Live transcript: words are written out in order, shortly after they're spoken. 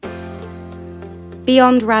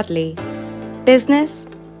Beyond Radley. Business,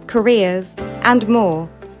 careers, and more.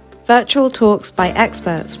 Virtual talks by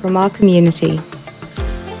experts from our community.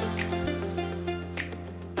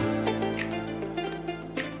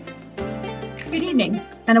 Good evening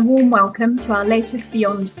and a warm welcome to our latest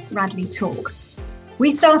Beyond Radley talk.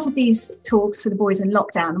 We started these talks for the boys in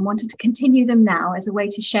lockdown and wanted to continue them now as a way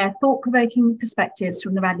to share thought-provoking perspectives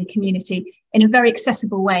from the Radley community in a very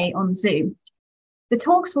accessible way on Zoom. The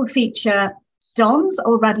talks will feature Dons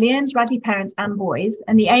or Radleyans, Radley parents and boys,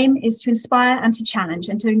 and the aim is to inspire and to challenge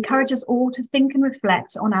and to encourage us all to think and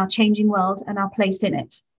reflect on our changing world and our place in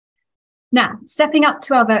it. Now, stepping up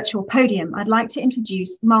to our virtual podium, I'd like to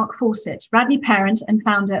introduce Mark Fawcett, Radley parent and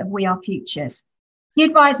founder of We Are Futures. He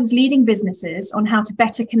advises leading businesses on how to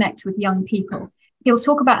better connect with young people. He'll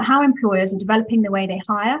talk about how employers are developing the way they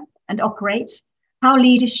hire and operate, how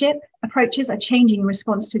leadership approaches are changing in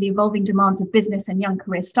response to the evolving demands of business and young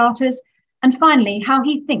career starters, and finally, how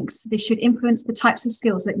he thinks this should influence the types of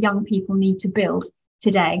skills that young people need to build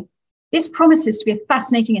today. This promises to be a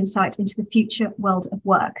fascinating insight into the future world of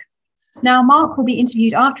work. Now, Mark will be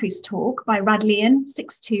interviewed after his talk by Radleyan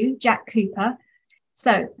 6'2", Jack Cooper.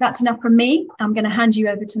 So that's enough from me. I'm going to hand you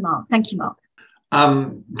over to Mark. Thank you, Mark.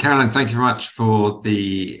 Caroline, thank you very much for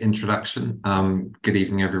the introduction. Good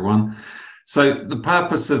evening, everyone. So the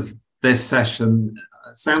purpose of this session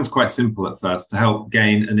sounds quite simple at first, to help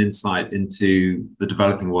gain an insight into the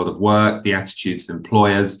developing world of work, the attitudes of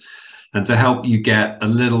employers, and to help you get a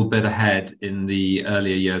little bit ahead in the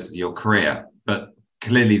earlier years of your career. But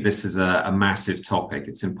clearly, this is a massive topic.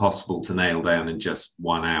 It's impossible to nail down in just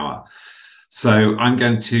 1 hour. So I'm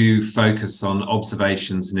going to focus on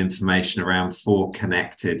observations and information around 4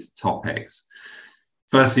 connected topics.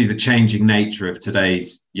 Firstly, the changing nature of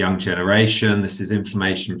today's young generation. This is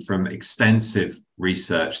information from extensive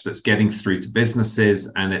research that's getting through to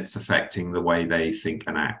businesses, and it's affecting the way they think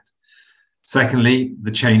and act. Secondly,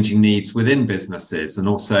 the changing needs within businesses and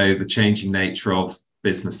also the changing nature of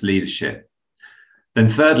business leadership. Then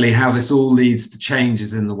thirdly, how this all leads to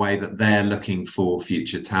changes in the way that they're looking for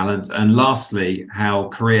future talent. And lastly, how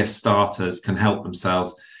career starters can help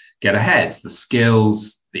themselves get ahead, the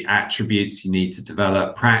skills, the attributes you need to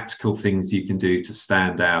develop, practical things you can do to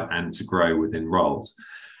stand out and to grow within roles.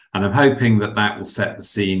 And I'm hoping that that will set the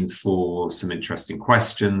scene for some interesting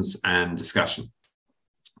questions and discussion.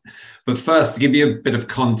 But first, to give you a bit of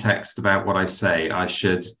context about what I say, I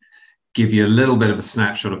should give you a little bit of a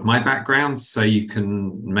snapshot of my background so you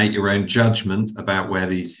can make your own judgment about where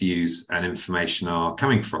these views and information are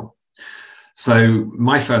coming from. So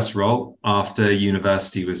my first role after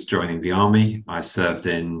university was joining the Army. I served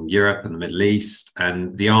in Europe and the Middle East,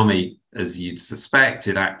 and the Army, as you'd suspect,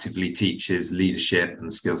 it actively teaches leadership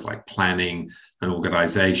and skills like planning and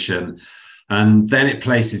organization. And then it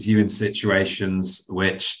places you in situations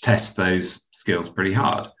which test those skills pretty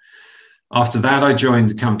hard. After that, I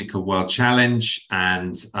joined a company called World Challenge,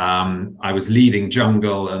 and I was leading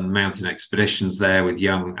jungle and mountain expeditions there with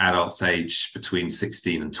young adults aged between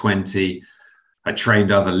 16 and 20. I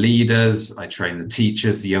trained other leaders, I trained the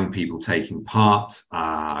teachers, the young people taking part.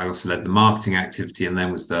 I also led the marketing activity and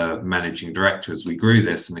then was the managing director as we grew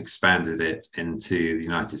this and expanded it into the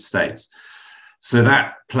United States. So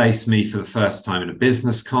that placed me for the first time in a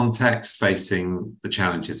business context, facing the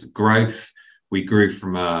challenges of growth. We grew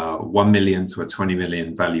from a 1 million to a 20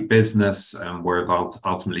 million value business, and were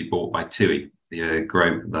ultimately bought by TUI,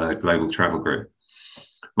 the global travel group.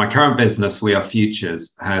 My current business, We Are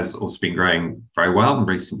Futures, has also been growing very well in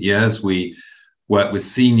recent years. We work with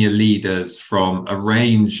senior leaders from a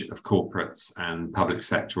range of corporates and public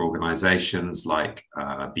sector organizations like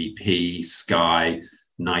BP, Sky,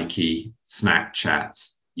 Nike,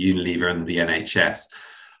 Snapchat, Unilever, and the NHS.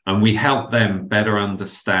 And we help them better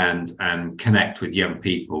understand and connect with young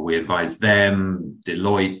people. We advise them,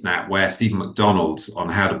 Deloitte, NatWest, even McDonald's, on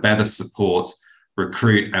how to better support,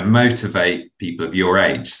 recruit, and motivate people of your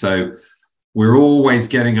age. So we're always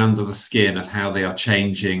getting under the skin of how they are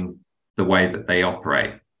changing the way that they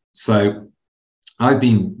operate. So I've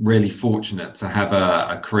been really fortunate to have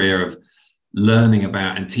a career of learning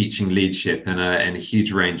about and teaching leadership in a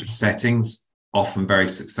huge range of settings, often very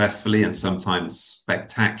successfully and sometimes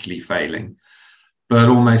spectacularly failing. But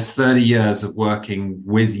almost 30 years of working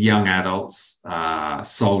with young adults,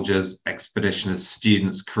 soldiers, expeditioners,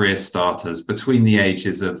 students, career starters between the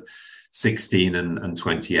ages of 16 and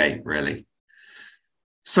 28, really.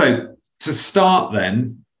 So to start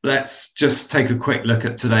then, let's just take a quick look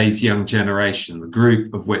at today's young generation, the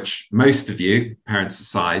group of which most of you, parents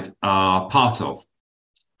aside, are part of.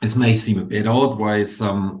 This may seem a bit odd. Why is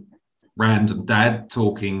some random dad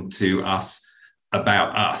talking to us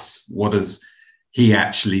about us? What does he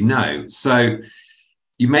actually know. So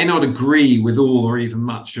you may not agree with all or even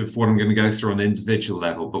much of what I'm going to go through on an individual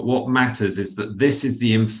level, but what matters is that this is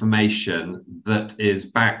the information that is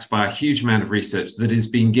backed by a huge amount of research that is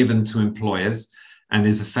being given to employers and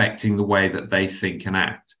is affecting the way that they think and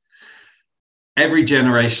act. Every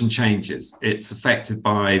generation changes. It's affected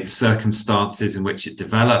by the circumstances in which it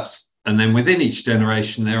develops. And then within each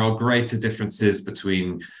generation, there are greater differences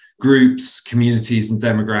between groups, communities, and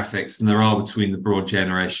demographics than there are between the broad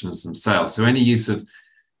generations themselves. So any use of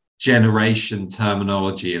generation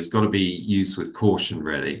terminology has got to be used with caution,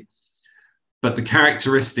 really. But the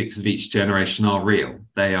characteristics of each generation are real.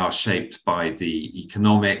 They are shaped by the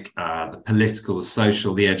economic, the political, the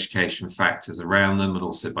social, the education factors around them, and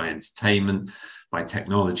also by entertainment, by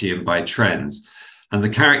technology, and by trends. And the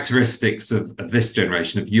characteristics of this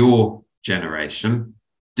generation, of your generation,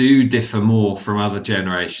 do differ more from other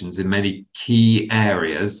generations in many key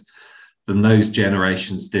areas than those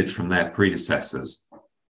generations did from their predecessors.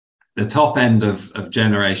 The top end of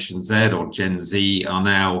Generation Z or Gen Z are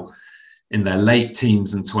now in their late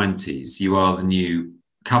teens and 20s. You are the new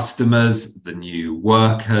customers, the new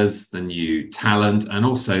workers, the new talent, and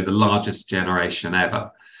also the largest generation ever.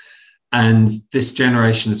 And this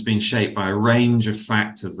generation has been shaped by a range of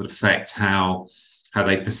factors that affect how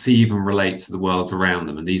they perceive and relate to the world around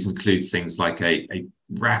them. And these include things like a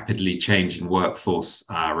rapidly changing workforce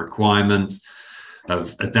requirement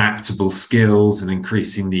of adaptable skills and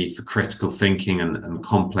increasing need for critical thinking and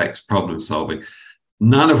complex problem solving,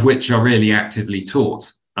 none of which are really actively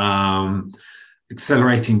taught.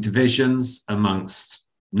 Accelerating divisions amongst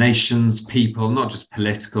nations, people, not just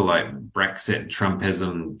political, like Brexit,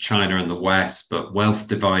 Trumpism, China and the West, but wealth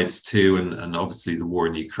divides too, and obviously the war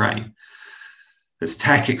in Ukraine. There's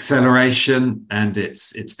tech acceleration and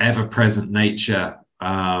its ever-present nature,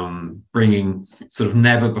 bringing sort of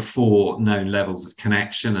never before known levels of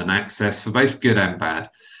connection and access for both good and bad.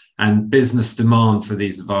 And business demand for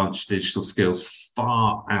these advanced digital skills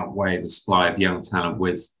far outweigh the supply of young talent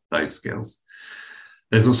with those skills.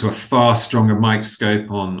 There's also a far stronger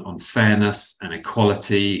microscope on fairness and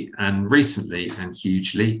equality, and recently and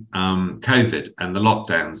hugely, COVID and the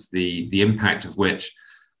lockdowns, the impact of which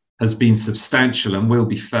has been substantial and will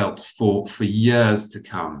be felt for years to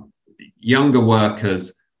come. Younger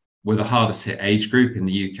workers were the hardest hit age group in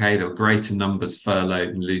the UK. There were greater numbers furloughed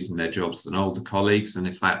and losing their jobs than older colleagues. And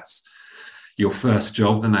if that's your first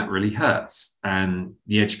job, then that really hurts. And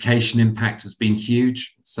the education impact has been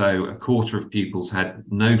huge. So a quarter of pupils had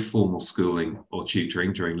no formal schooling or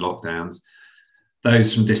tutoring during lockdowns.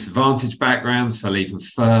 Those from disadvantaged backgrounds fell even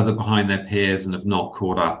further behind their peers and have not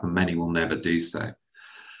caught up, and many will never do so.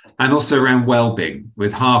 And also around well-being,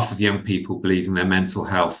 with half of young people believing their mental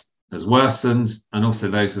health has worsened, and also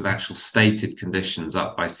those with actual stated conditions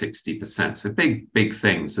up by 60%. So big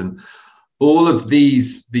things. And all of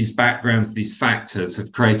these backgrounds, these factors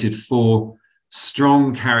have created four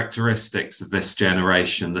strong characteristics of this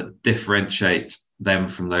generation that differentiate them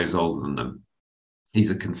from those older than them. These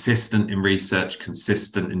are consistent in research,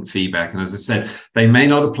 consistent in feedback. And as I said, they may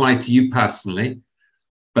not apply to you personally,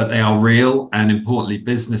 but they are real. And importantly,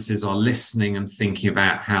 businesses are listening and thinking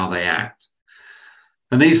about how they act.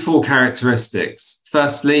 And these four characteristics,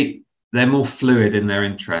 firstly, they're more fluid in their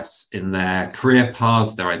interests, in their career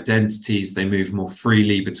paths, their identities. They move more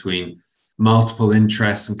freely between multiple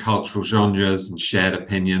interests and cultural genres and shared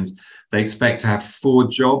opinions. They expect to have 4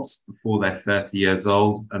 jobs before they're 30 years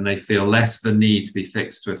old, and they feel less the need to be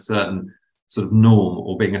fixed to a certain sort of norm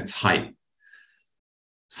or being a type.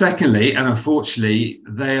 Secondly, and unfortunately,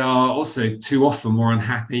 they are also too often more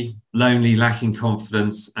unhappy, lonely, lacking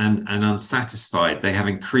confidence, and unsatisfied. They have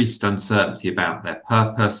increased uncertainty about their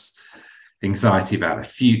purpose, anxiety about their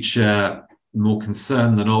future, more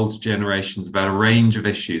concerned than older generations about a range of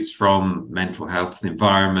issues from mental health, the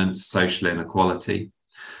environment, social inequality.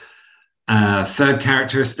 Third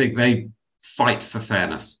characteristic, they fight for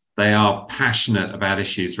fairness. They are passionate about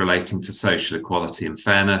issues relating to social equality and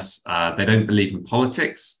fairness. They don't believe in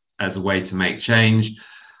politics as a way to make change,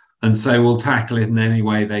 and so will tackle it in any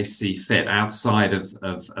way they see fit outside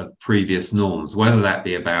of previous norms, whether that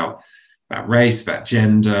be about race, about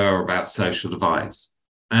gender, or about social divides.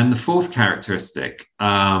 And the fourth characteristic,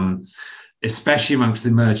 especially amongst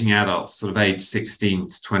emerging adults, sort of age 16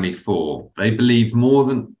 to 24, they believe more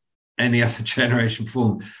than any other generation before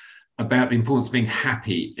them about the importance of being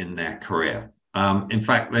happy in their career. In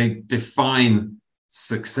fact, they define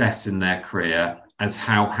success in their career as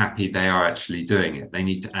how happy they are actually doing it. They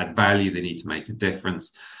need to add value, they need to make a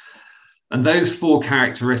difference. And those 4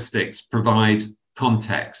 characteristics provide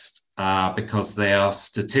context because they are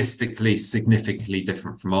statistically significantly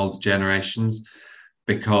different from older generations.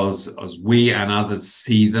 because as we and others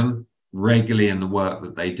see them regularly in the work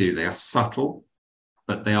that they do, they are subtle,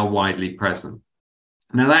 but they are widely present.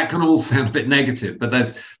 Now, that can all sound a bit negative, but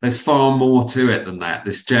there's far more to it than that.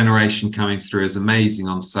 This generation coming through is amazing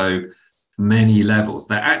on so many levels.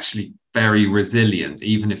 They're actually very resilient,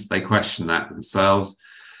 even if they question that themselves.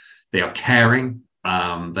 They are caring.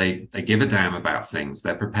 They give a damn about things.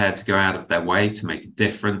 They're prepared to go out of their way to make a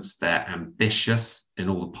difference. They're ambitious in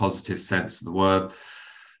all the positive sense of the word.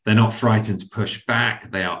 They're not frightened to push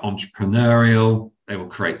back. They are entrepreneurial. They will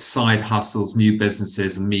create side hustles, new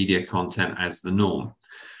businesses, and media content as the norm.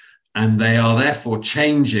 And they are therefore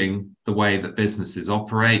changing the way that businesses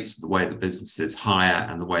operate, the way that businesses hire,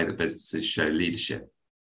 and the way that businesses show leadership.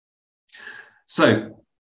 So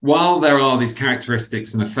while there are these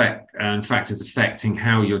characteristics and factors affecting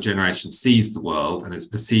how your generation sees the world and is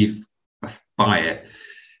perceived by it,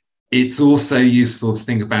 it's also useful to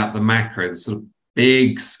think about the macro, the sort of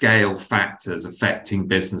big scale factors affecting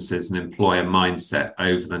businesses and employer mindset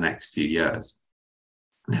over the next few years.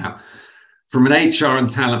 Now, from an HR and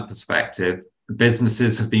talent perspective,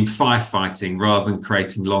 businesses have been firefighting rather than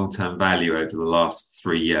creating long-term value over the last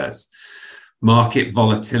 3 years. Market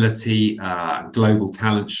volatility, global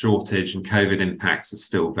talent shortage, and COVID impacts are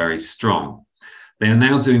still very strong. They are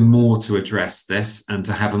now doing more to address this and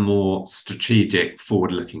to have a more strategic,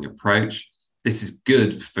 forward-looking approach. This is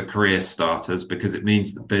good for career starters because it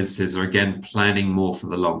means that businesses are again planning more for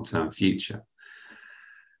the long-term future.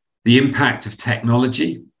 The impact of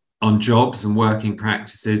technology on jobs and working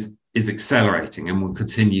practices is accelerating and will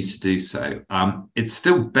continue to do so. It's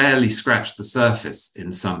still barely scratched the surface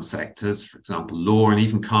in some sectors, for example, law and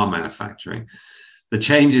even car manufacturing. The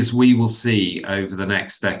changes we will see over the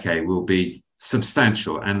next decade will be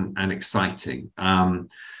substantial and exciting.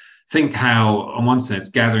 Think how, on one sense,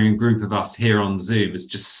 gathering a group of us here on Zoom is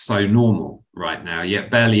just so normal right now, yet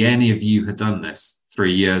barely any of you had done this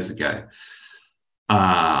 3 years ago.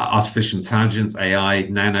 Artificial intelligence, AI,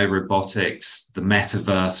 nanorobotics, the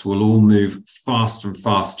metaverse will all move faster and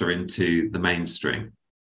faster into the mainstream.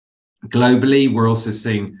 Globally, we're also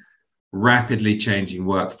seeing rapidly changing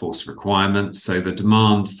workforce requirements. So the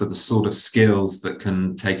demand for the sort of skills that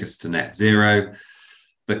can take us to net zero,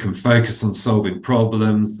 that can focus on solving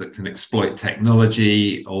problems, that can exploit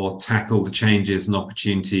technology or tackle the changes and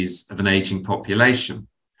opportunities of an aging population.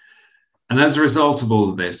 And as a result of all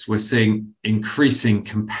of this, we're seeing increasing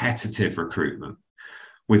competitive recruitment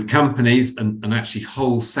with companies and actually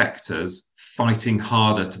whole sectors fighting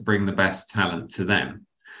harder to bring the best talent to them.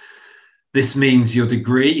 This means your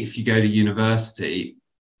degree, if you go to university,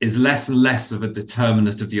 is less and less of a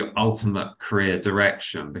determinant of your ultimate career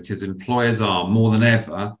direction because employers are, more than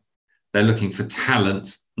ever, they're looking for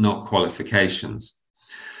talent, not qualifications.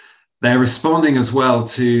 They're responding as well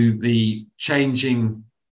to the changing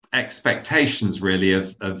expectations really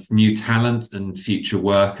of new talent and future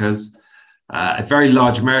workers. A very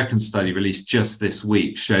large American study released just this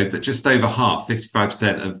week showed that just over half,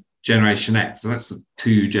 55% of Generation X, so that's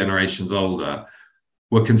 2 generations older,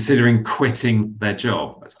 were considering quitting their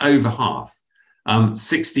job. That's over half.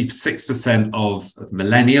 66% of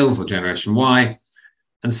millennials or Generation Y,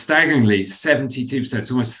 and staggeringly 72%,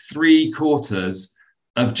 so almost 3/4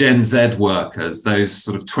 of Gen Z workers, those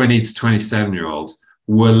sort of 20 to 27-year-olds,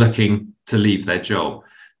 were looking to leave their job.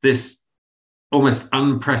 This almost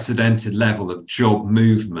unprecedented level of job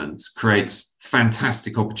movement creates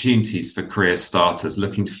fantastic opportunities for career starters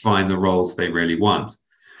looking to find the roles they really want.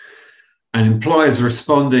 And employers are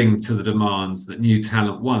responding to the demands that new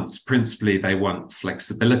talent wants. Principally, they want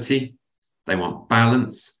flexibility, they want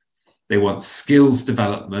balance, they want skills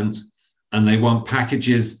development, and they want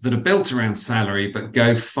packages that are built around salary but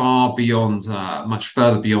go far beyond, much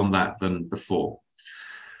further beyond that than before.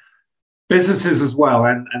 Businesses as well,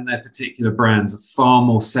 and their particular brands, are far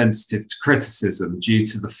more sensitive to criticism due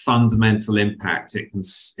to the fundamental impact it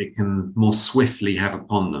can more swiftly have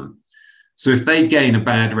upon them. So if they gain a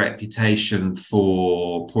bad reputation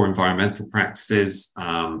for poor environmental practices,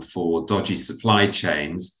 for dodgy supply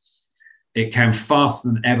chains, it can faster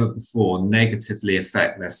than ever before negatively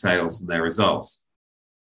affect their sales and their results.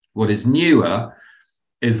 What is newer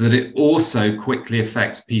is that it also quickly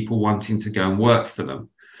affects people wanting to go and work for them.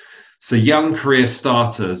 So young career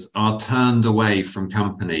starters are turned away from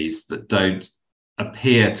companies that don't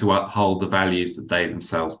appear to uphold the values that they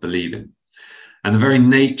themselves believe in. And the very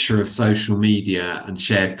nature of social media and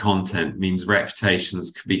shared content means reputations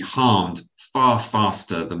can be harmed far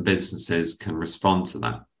faster than businesses can respond to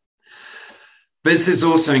that. Businesses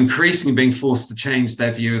also increasingly being forced to change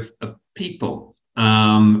their view of people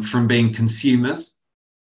from being consumers.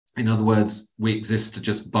 In other words, we exist to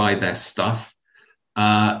just buy their stuff,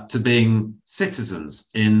 to being citizens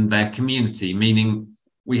in their community, meaning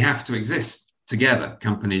we have to exist together,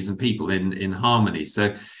 companies and people, in harmony.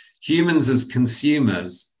 So humans as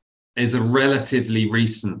consumers is a relatively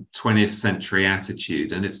recent 20th century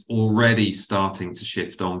attitude, and it's already starting to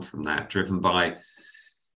shift on from that, driven by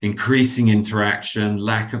increasing interaction,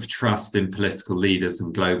 lack of trust in political leaders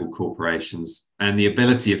and global corporations, and the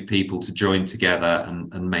ability of people to join together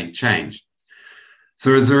and make change.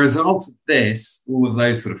 So as a result of this, all of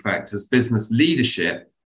those sort of factors, business leadership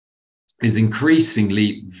is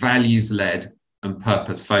increasingly values-led and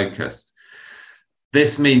purpose-focused.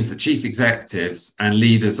 This means that chief executives and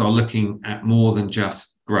leaders are looking at more than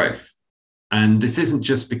just growth. And this isn't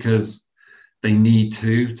just because they need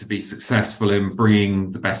to be successful in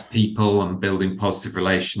bringing the best people and building positive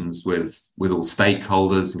relations with all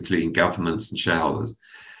stakeholders, including governments and shareholders.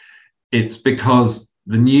 It's because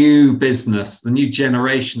the new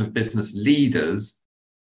generation of business leaders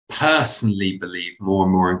personally believe more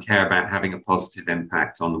and more and care about having a positive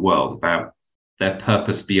impact on the world, about their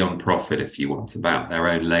purpose beyond profit, if you want, about their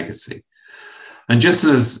own legacy. And just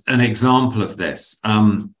as an example of this,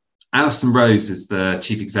 Alison Rose is the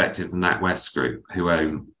chief executive of the NatWest Group, who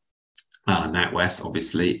own NatWest,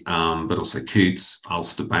 obviously, but also Coutts,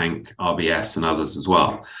 Ulster Bank, RBS, and others as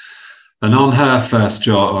well. And on her first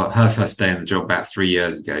day in the job about 3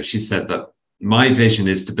 years ago, she said that my vision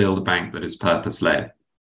is to build a bank that is purpose-led.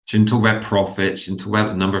 She didn't talk about profit, she didn't talk about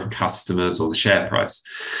the number of customers or the share price.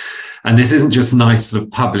 And this isn't just nice sort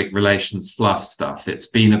of public relations fluff stuff. It's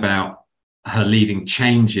been about her leading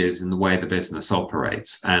changes in the way the business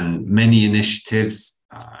operates, and many initiatives,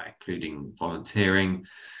 including volunteering,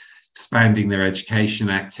 expanding their education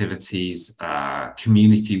activities,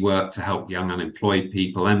 community work to help young unemployed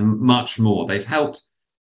people, and much more. They've helped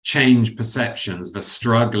change perceptions of a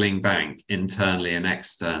struggling bank internally and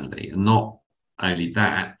externally. And not only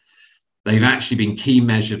that, they've actually been key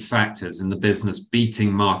measured factors in the business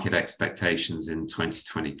beating market expectations in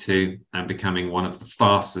 2022 and becoming one of the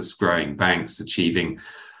fastest growing banks, achieving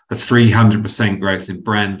a 300% growth in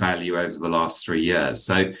brand value over the last 3 years.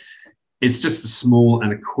 So it's just a small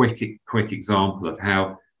and a quick example of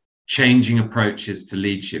how changing approaches to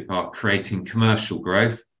leadership are creating commercial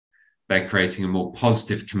growth. They're creating a more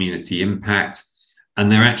positive community impact,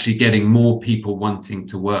 and they're actually getting more people wanting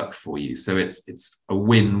to work for you. So it's a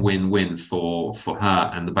win-win-win for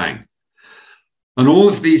her and the bank. And all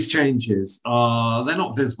of these changes they're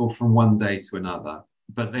not visible from one day to another,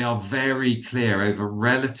 but they are very clear over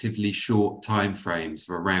relatively short timeframes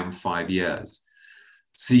of around 5 years.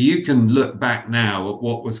 So you can look back now at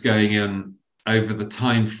what was going on over the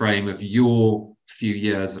time frame of your few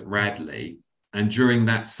years at Radley, and during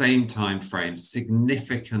that same time frame,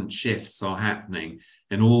 significant shifts are happening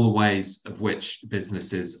in all the ways of which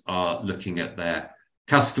businesses are looking at their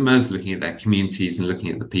customers, looking at their communities, and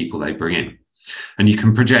looking at the people they bring in. And you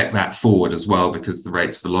can project that forward as well, because the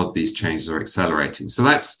rates of a lot of these changes are accelerating. So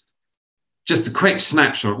that's just a quick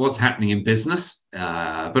snapshot of what's happening in business,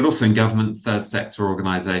 but also in government, third sector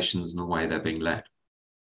organizations, and the way they're being led.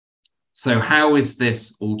 So how is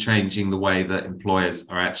this all changing the way that employers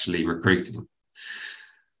are actually recruiting?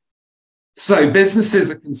 So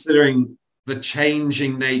businesses are considering the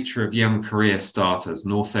changing nature of young career starters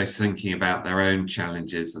and also thinking about their own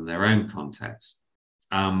challenges and their own context.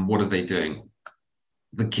 What are they doing?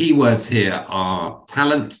 The key words here are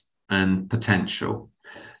talent and potential.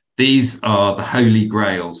 These are the holy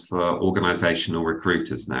grails for organizational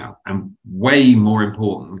recruiters now, and way more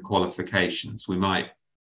important than qualifications. We might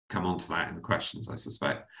come on to that in the questions, I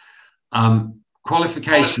suspect.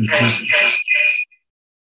 Qualifications can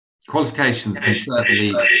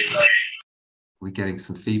certainly, we're getting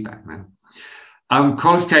some feedback now.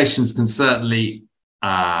 Qualifications can certainly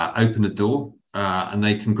open a door and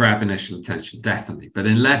they can grab initial attention, definitely. But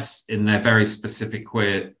unless in their very specific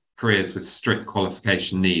careers with strict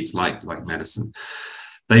qualification needs, like medicine,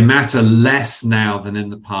 they matter less now than in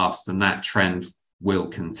the past, and that trend will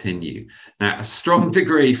continue. Now, a strong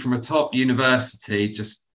degree from a top university,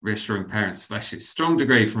 just reassuring parents especially, a strong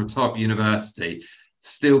degree from a top university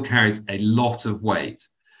still carries a lot of weight,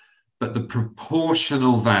 but the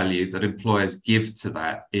proportional value that employers give to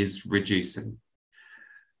that is reducing.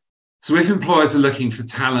 So if employers are looking for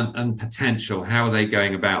talent and potential, how are they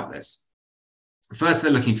going about this? First,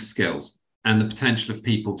 they're looking for skills and the potential of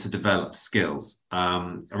people to develop skills.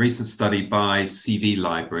 A recent study by CV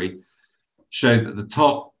Library showed that the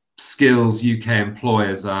top skills UK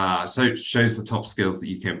employers are, so it shows the top skills that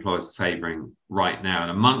UK employers are favouring right now.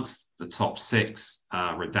 And amongst the top 6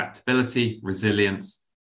 are adaptability, resilience,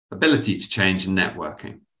 ability to change, and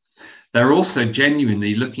networking. They're also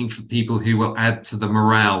genuinely looking for people who will add to the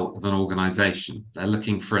morale of an organization. They're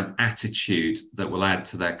looking for an attitude that will add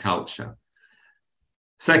to their culture.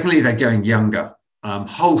 Secondly, they're going younger.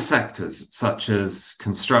 Whole sectors such as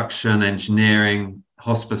construction, engineering,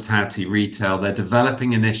 hospitality, retail, they're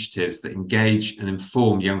developing initiatives that engage and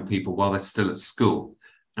inform young people while they're still at school,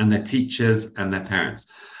 and their teachers and their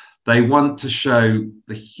parents. They want to show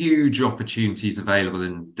the huge opportunities available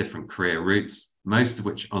in different career routes, most of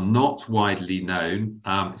which are not widely known,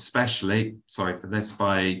 especially, sorry for this,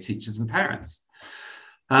 by teachers and parents.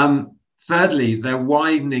 Thirdly, they're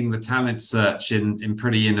widening the talent search in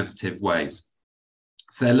pretty innovative ways.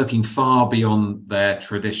 So they're looking far beyond their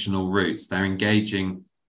traditional routes. They're engaging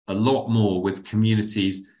a lot more with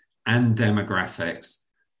communities and demographics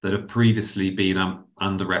that have previously been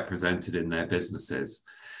underrepresented in their businesses.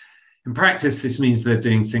 In practice, this means they're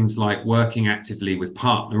doing things like working actively with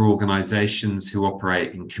partner organizations who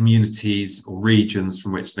operate in communities or regions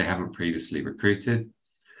from which they haven't previously recruited.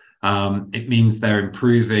 It means they're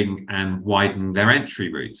improving and widening their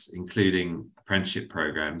entry routes, including apprenticeship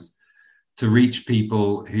programs, to reach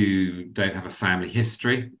people who don't have a family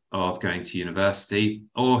history of going to university,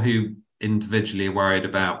 or who individually are worried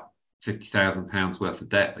about £50,000 worth of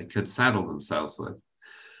debt they could saddle themselves with.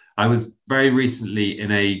 I was very recently in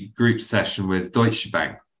a group session with Deutsche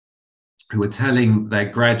Bank, who were telling their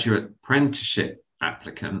graduate apprenticeship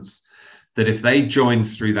applicants that if they joined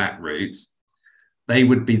through that route, they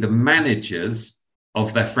would be the managers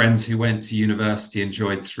of their friends who went to university and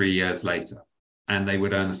joined 3 years later. And they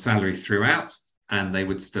would earn a salary throughout, and they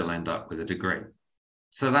would still end up with a degree.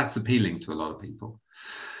 So that's appealing to a lot of people.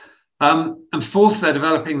 And fourth, they're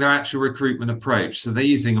developing their actual recruitment approach. So they're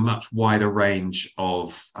using a much wider range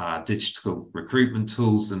of digital recruitment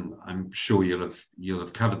tools, and I'm sure you'll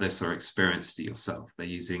have covered this or experienced it yourself. They're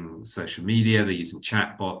using social media, they're using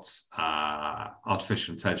chatbots,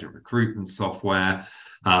 artificial intelligent recruitment software,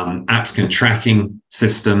 applicant tracking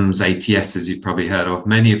systems, ATSs you've probably heard of.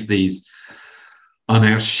 Many of these are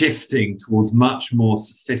now shifting towards much more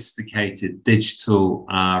sophisticated digital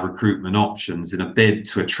recruitment options in a bid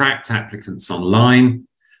to attract applicants online,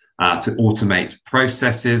 to automate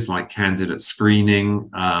processes like candidate screening,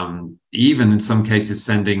 even in some cases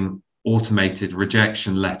sending automated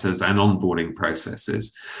rejection letters and onboarding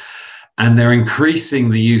processes. And they're increasing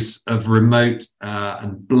the use of remote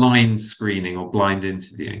and blind screening or blind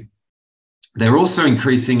interviewing. They're also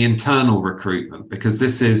increasing internal recruitment, because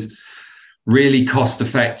this is really cost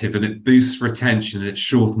effective and it boosts retention and it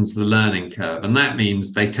shortens the learning curve. And that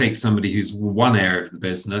means they take somebody who's one area of the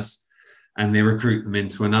business and they recruit them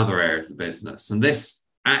into another area of the business. And this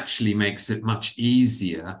actually makes it much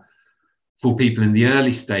easier for people in the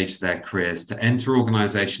early stage of their careers to enter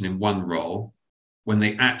organization in one role when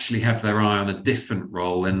they actually have their eye on a different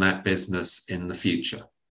role in that business in the future.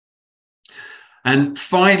 And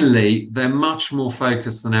finally, they're much more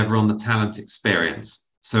focused than ever on the talent experience.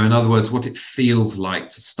 So in other words, what it feels like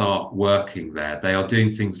to start working there. They are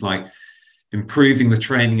doing things like improving the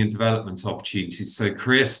training and development opportunities so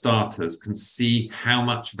career starters can see how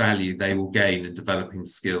much value they will gain in developing the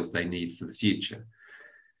skills they need for the future.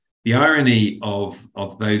 The irony of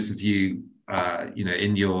those of you,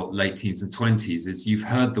 in your late teens and 20s is you've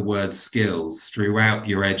heard the word skills throughout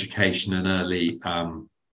your education and early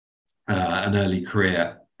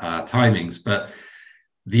career timings, but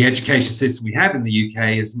the education system we have in the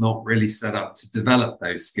UK is not really set up to develop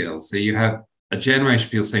those skills. So you have a generation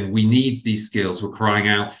of people saying, we need these skills, we're crying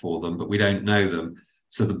out for them, but we don't know them.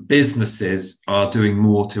 So the businesses are doing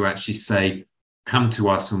more to actually say, come to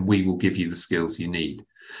us and we will give you the skills you need.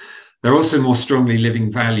 They're also more strongly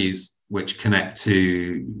living values which connect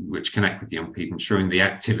with young people, ensuring the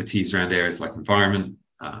activities around areas like environment,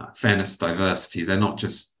 fairness, diversity. They're not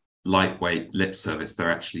just lightweight lip service,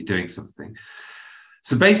 they're actually doing something.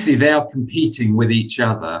 So basically, they are competing with each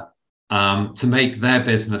other to make their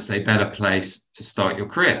business a better place to start your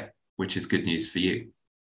career, which is good news for you.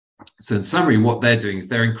 So in summary, what they're doing is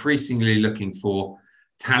they're increasingly looking for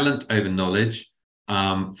talent over knowledge,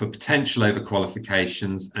 for potential over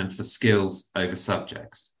qualifications, and for skills over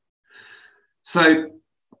subjects. So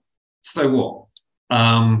what?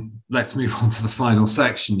 Let's move on to the final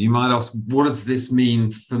section. You might ask, what does this mean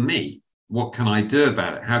for me? What can I do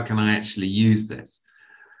about it? How can I actually use this?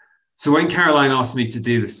 So when Caroline asked me to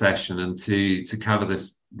do this session and to cover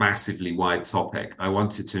this massively wide topic, I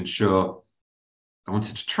wanted to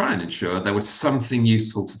try and ensure there was something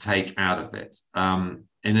useful to take out of it. In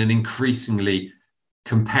an increasingly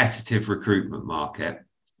competitive recruitment market,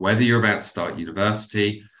 whether you're about to start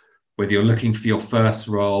university, whether you're looking for your first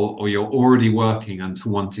role, or you're already working and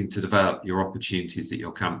wanting to develop your opportunities at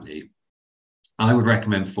your company, I would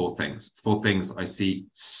recommend four things. Four things I see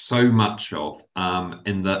so much of,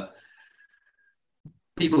 in that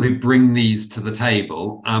people who bring these to the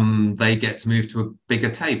table, they get to move to a bigger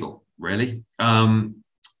table, really.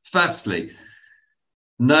 Firstly,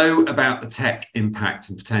 know about the tech impact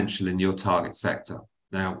and potential in your target sector.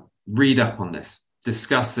 Now, read up on this.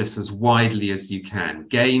 Discuss this as widely as you can.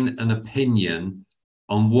 Gain an opinion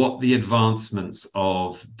on what the advancements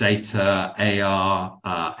of data, AR,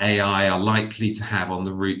 AI are likely to have on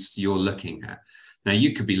the routes you're looking at. Now,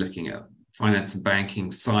 you could be looking at finance and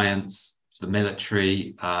banking, science, the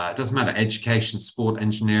military, it doesn't matter, education, sport,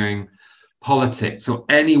 engineering, politics, or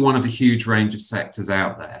any one of a huge range of sectors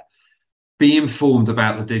out there. Be informed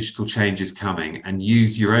about the digital changes coming and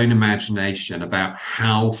use your own imagination about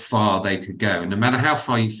how far they could go. And no matter how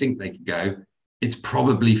far you think they could go, it's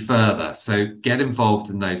probably further. So get involved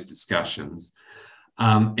in those discussions.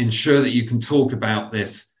 Ensure that you can talk about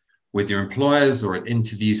this with your employers or at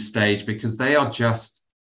interview stage, because they are just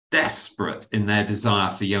desperate in their desire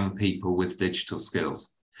for young people with digital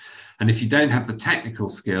skills. And if you don't have the technical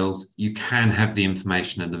skills, you can have the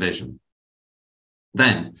information and the vision.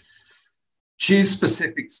 Then choose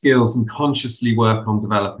specific skills and consciously work on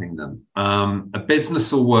developing them. A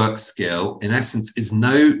business or work skill, in essence, is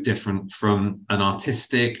no different from an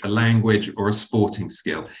artistic, a language, or a sporting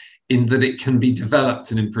skill, in that it can be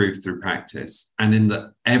developed and improved through practice, and in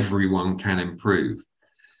that everyone can improve.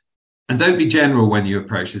 And don't be general when you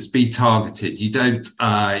approach this. Be targeted. You don't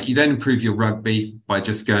improve your rugby by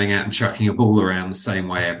just going out and chucking a ball around the same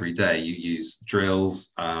way every day. You use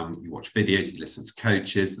drills, you watch videos, you listen to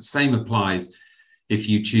coaches. The same applies if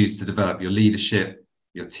you choose to develop your leadership,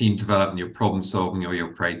 your team development, your problem solving, or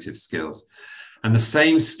your creative skills. And the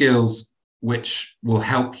same skills which will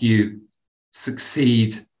help you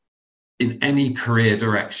succeed in any career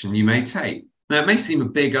direction you may take. Now, it may seem a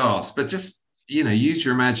big ask, but just use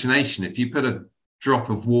your imagination. If you put a drop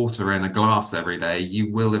of water in a glass every day, you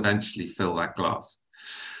will eventually fill that glass.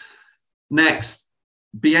 Next,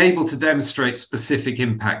 be able to demonstrate specific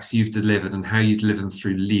impacts you've delivered and how you deliver them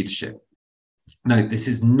through leadership. No, this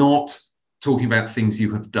is not talking about things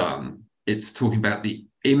you have done. It's talking about the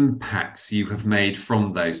impacts you have made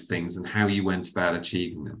from those things and how you went about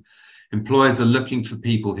achieving them. Employers are looking for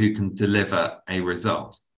people who can deliver a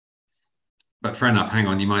result. But fair enough, hang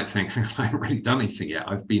on, you might think, I haven't really done anything yet.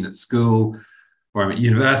 I've been at school or I'm at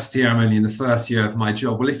university, I'm only in the first year of my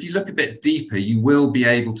job. Well, if you look a bit deeper, you will be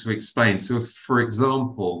able to explain. So if, for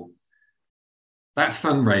example, that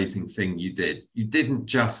fundraising thing you didn't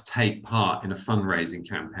just take part in a fundraising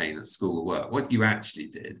campaign at school or work. What you actually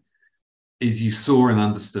did is you saw and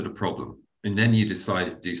understood a problem, and then you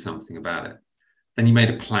decided to do something about it. Then you made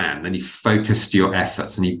a plan, then you focused your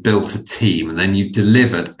efforts and you built a team, and then you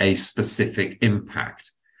delivered a specific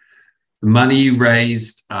impact. The money you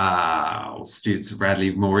raised, students at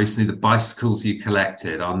Radley, more recently, the bicycles you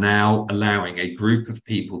collected are now allowing a group of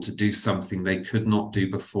people to do something they could not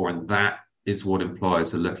do before. And that is what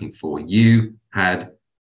employers are looking for. You had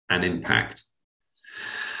an impact.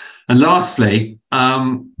 And lastly,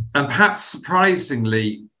 and perhaps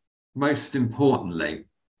surprisingly, most importantly,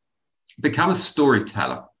 become a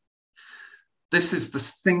storyteller. This is the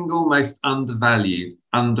single most undervalued,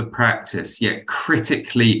 under-practiced, yet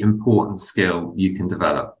critically important skill you can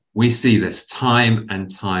develop. We see this time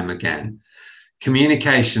and time again.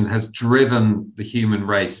 Communication has driven the human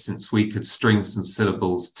race since we could string some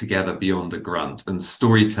syllables together beyond a grunt, and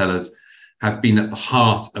storytellers have been at the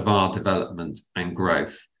heart of our development and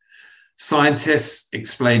growth. Scientists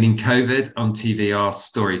explaining COVID on TV are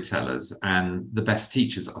storytellers, and the best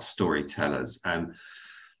teachers are storytellers. And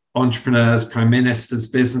entrepreneurs, prime ministers,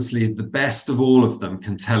 business leaders, the best of all of them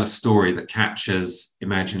can tell a story that captures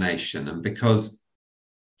imagination. And because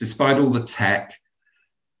despite all the tech,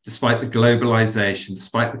 despite the globalization,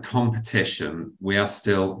 despite the competition, we are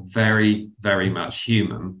still very, very much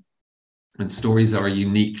human. And stories are a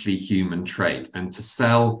uniquely human trait. And to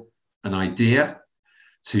sell an idea,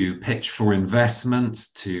 to pitch for investment,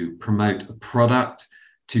 to promote a product,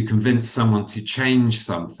 to convince someone to change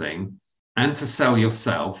something, and to sell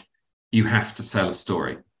yourself, you have to sell a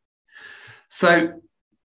story. So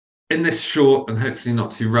in this short and hopefully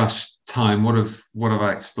not too rushed time, what have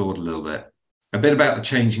I explored a little bit? A bit about the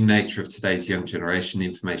changing nature of today's young generation, the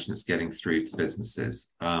information that's getting through to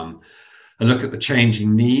businesses. A look at the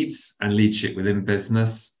changing needs and leadership within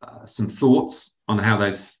business, some thoughts on how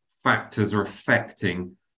those factors are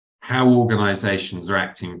affecting how organizations are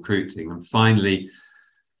acting and recruiting. And finally,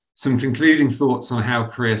 some concluding thoughts on how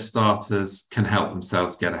career starters can help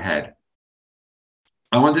themselves get ahead.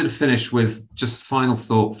 I wanted to finish with just final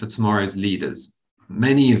thought for tomorrow's leaders.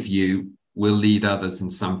 Many of you will lead others in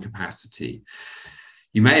some capacity.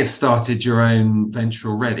 You may have started your own venture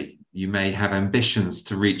already. You may have ambitions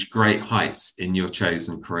to reach great heights in your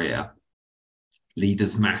chosen career.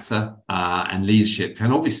 Leaders matter, and leadership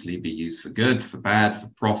can obviously be used for good, for bad, for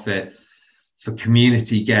profit, for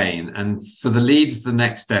community gain. And for the leaders the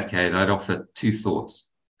next decade, I'd offer two thoughts.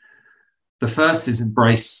 The first is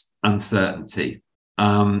embrace uncertainty.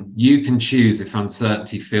 You can choose if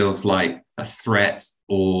uncertainty feels like a threat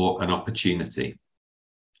or an opportunity.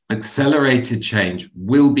 Accelerated change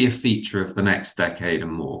will be a feature of the next decade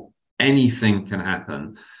and more. Anything can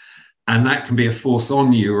happen. And that can be a force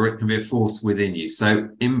on you, or it can be a force within you. So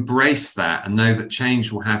embrace that and know that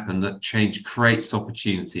change will happen, that change creates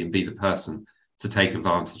opportunity, and be the person to take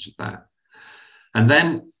advantage of that. And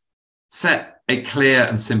then set a clear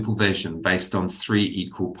and simple vision based on 3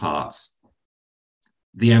 equal parts.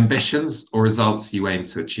 The ambitions or results you aim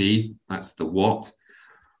to achieve, that's the what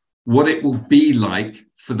it will be like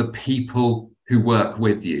for the people who work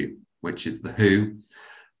with you, which is the who,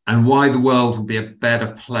 and why the world will be a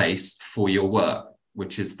better place for your work,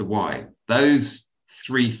 which is the why. Those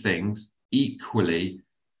 3 things equally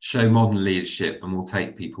show modern leadership and will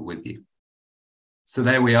take people with you. So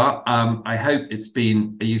there we are. I hope it's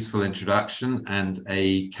been a useful introduction and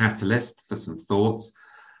a catalyst for some thoughts.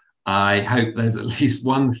 I hope there's at least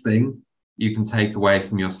one thing you can take away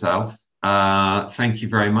from yourself. Thank you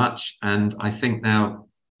very much. And I think now,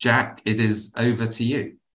 Jack, it is over to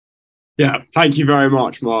you. Yeah, thank you very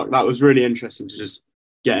much, Mark. That was really interesting to just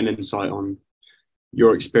get an insight on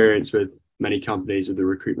your experience with many companies with the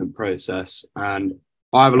recruitment process. And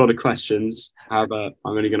I have a lot of questions. However,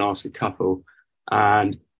 I'm only going to ask a couple.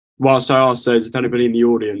 And whilst I ask those, if anybody in the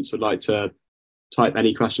audience would like to type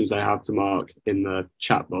any questions they have to Mark in the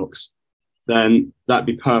chat box, then that'd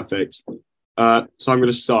be perfect. So I'm going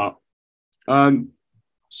to start.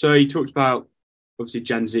 So you talked about obviously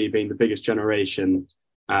Gen Z being the biggest generation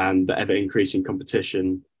and the ever increasing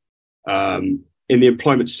competition in the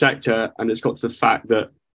employment sector. And it's got to the fact that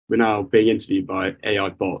we're now being interviewed by AI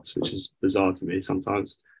bots, which is bizarre to me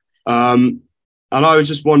sometimes. And I was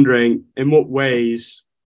just wondering, in what ways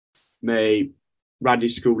may Radley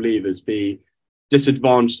school leavers be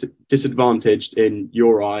disadvantaged in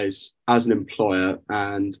your eyes as an employer,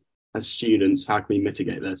 and as students, how can we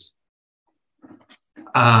mitigate this?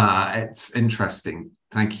 It's interesting.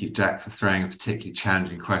 Thank you, Jack, for throwing a particularly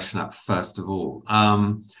challenging question up, first of all.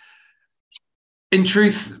 In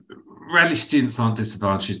truth, Radley students aren't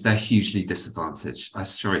disadvantaged, they're hugely disadvantaged.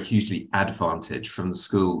 Hugely advantaged from the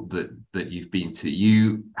school that you've been to.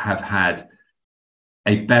 You have had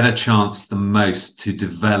a better chance than most to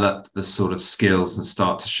develop the sort of skills and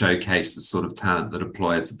start to showcase the sort of talent that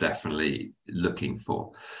employers are definitely looking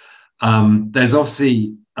for. There's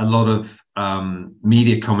obviously a lot of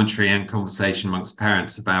media commentary and conversation amongst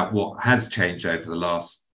parents about what has changed over the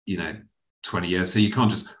last 20 years. So you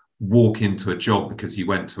can't just walk into a job because you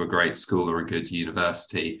went to a great school or a good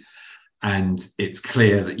university. And it's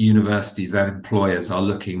clear that universities and employers are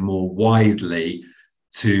looking more widely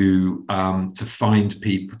to find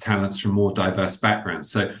talents from more diverse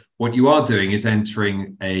backgrounds. So what you are doing is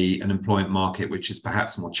entering an employment market which is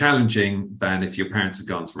perhaps more challenging than if your parents had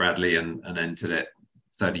gone to Radley and entered it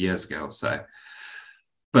 30 years ago or so.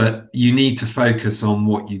 But you need to focus on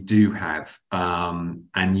what you do have,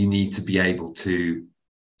 and you need to be able to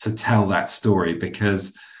tell that story,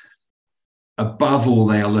 because above all,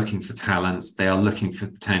 they are looking for talents, they are looking for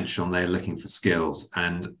potential, and they're looking for skills.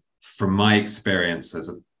 And from my experience as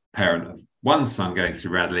a parent of one son going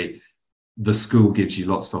through Radley, the school gives you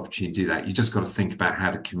lots of opportunity to do that. You just got to think about how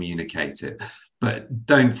to communicate it. But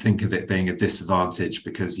don't think of it being a disadvantage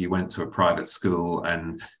because you went to a private school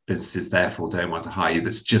and businesses therefore don't want to hire you.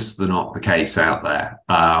 That's just not the case out there.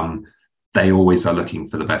 They always are looking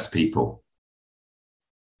for the best people.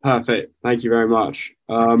 Perfect. Thank you very much.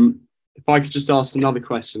 If I could just ask another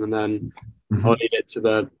question and then I'll leave it to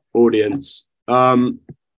the audience.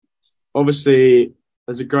 Obviously,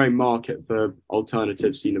 there's a growing market for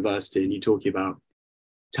alternatives to university, and you're talking about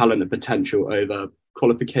talent and potential over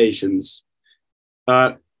qualifications.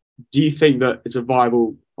 Do you think that it's a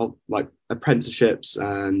viable, like apprenticeships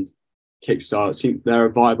and kickstarts, think they're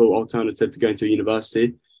a viable alternative to going to a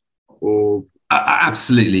university? Or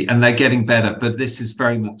absolutely, and they're getting better, but this is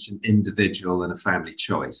very much an individual and a family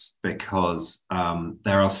choice, because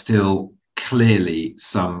there are still clearly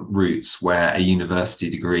some routes where a university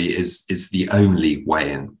degree is the only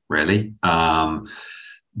way in, really.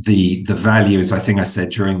 The value is, I think I said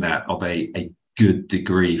during that, of a good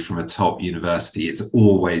degree from a top university. It's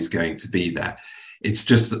always going to be there. It's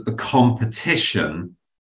just that the competition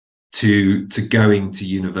to going to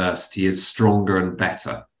university is stronger and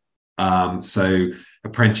better. So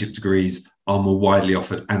apprenticeship degrees are more widely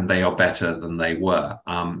offered and they are better than they were.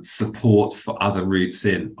 Support for other routes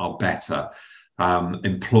in are better.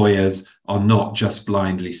 Employers are not just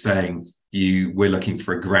blindly saying, we're looking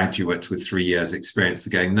for a graduate with 3 years experience.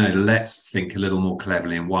 They're going, no, let's think a little more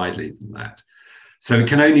cleverly and widely than that. So it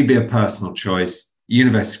can only be a personal choice.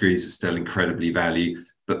 University degrees are still incredibly valued,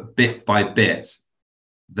 but bit by bit,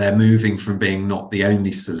 they're moving from being not the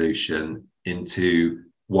only solution into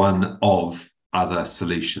one of other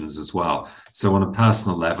solutions as well. So on a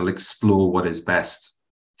personal level, explore what is best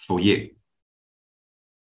for you.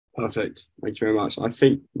 Perfect. Thank you very much. I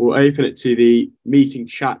think we'll open it to the meeting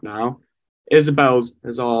chat now. Isabel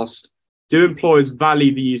has asked, do employers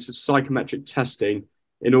value the use of psychometric testing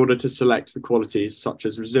in order to select for qualities such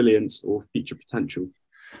as resilience or future potential?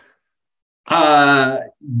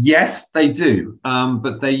 Yes, they do,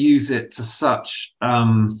 but they use it to such...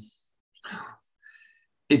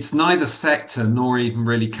 it's neither sector nor even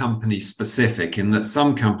really company specific, in that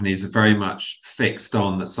some companies are very much fixed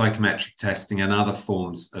on that psychometric testing and other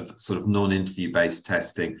forms of sort of non-interview based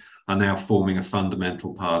testing are now forming a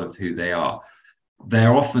fundamental part of who they are.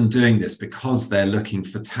 They're often doing this because they're looking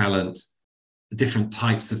for talent, different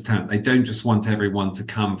types of talent. They don't just want everyone to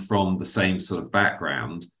come from the same sort of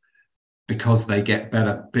background, because they get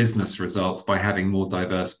better business results by having more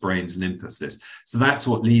diverse brains and inputs to this. So that's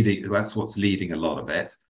what's leading a lot of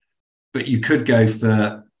it. But you could go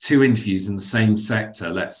for 2 interviews in the same sector,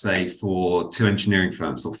 let's say for 2 engineering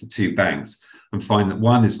firms or for 2 banks, and find that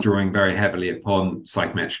one is drawing very heavily upon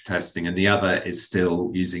psychometric testing and the other is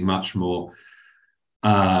still using much more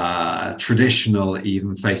traditional,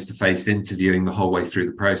 even face-to-face interviewing the whole way through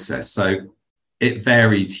the process. So it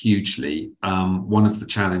varies hugely. One of the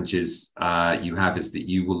challenges you have is that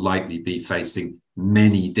you will likely be facing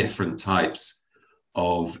many different types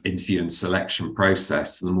of interview and selection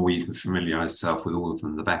process. The more you can familiarize yourself with all of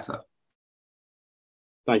them, the better.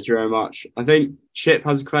 Thank you very much. I think Chip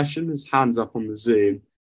has a question. His hand's up on the Zoom. If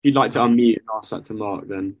you'd like to unmute and ask that to Mark,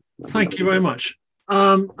 then. Thank you very much.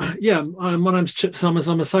 My name's Chip Summers.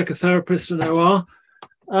 I'm a psychotherapist in OR,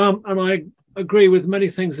 and I agree with many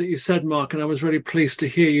things that you said, Mark, and I was really pleased to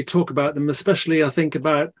hear you talk about them, especially I think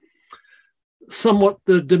about somewhat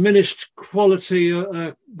the diminished quality,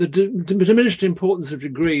 diminished importance of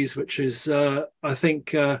degrees, which is, I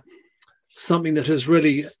think, something that has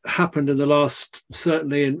really happened in the last,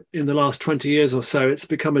 certainly in the last 20 years or so. It's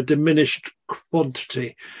become a diminished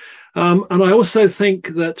quantity. And I also think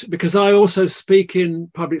that, because I also speak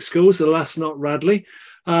in public schools, alas not Radley,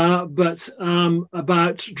 but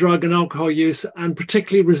about drug and alcohol use, and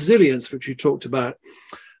particularly resilience, which you talked about.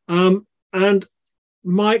 And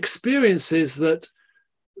my experience is that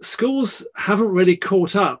schools haven't really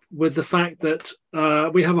caught up with the fact that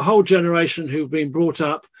we have a whole generation who've been brought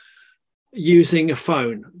up using a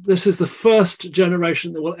phone. This is the first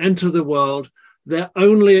generation that will enter the world. Their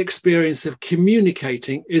only experience of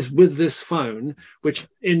communicating is with this phone, which,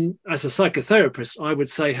 as a psychotherapist, I would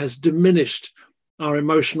say has diminished our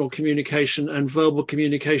emotional communication and verbal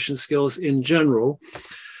communication skills in general.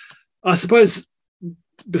 I suppose,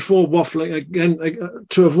 before waffling again,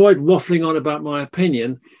 to avoid waffling on about my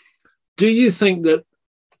opinion, do you think that,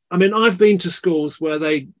 I mean, I've been to schools where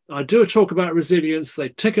I do a talk about resilience, they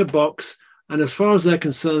tick a box, and as far as they're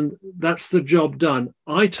concerned, that's the job done.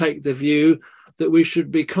 I take the view that we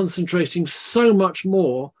should be concentrating so much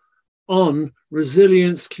more on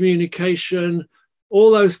resilience, communication,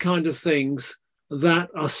 all those kind of things that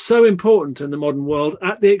are so important in the modern world,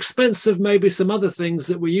 at the expense of maybe some other things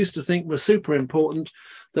that we used to think were super important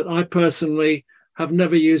that I personally have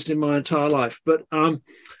never used in my entire life. But I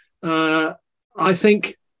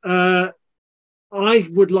think I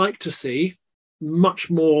would like to see much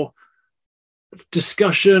more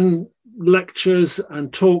discussion, lectures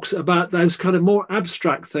and talks about those kind of more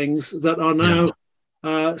abstract things that are now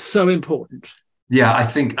so important. Yeah, I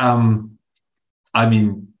think, I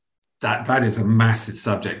mean, that is a massive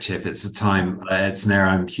subject, Chip. It's it's an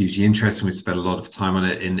area I'm hugely interested in. We spent a lot of time on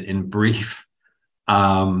it in brief.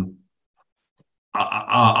 Our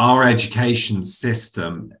education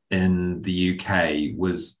system in the UK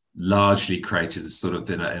was largely created as sort of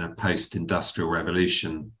in a post-industrial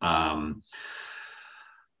revolution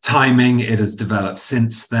timing. It has developed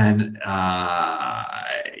since then.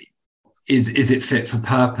 Is it fit for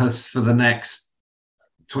purpose for the next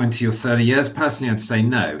 20 or 30 years? Personally, I'd say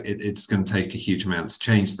no. It's going to take a huge amount to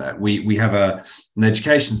change that. We have an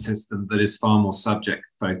education system that is far more subject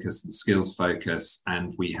focused and skills focused,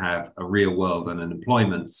 and we have a real world and an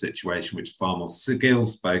employment situation which is far more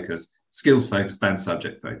skills focused skills focused and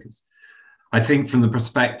subject focused. I think from the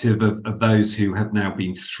perspective of those who have now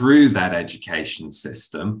been through that education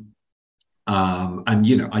system, and,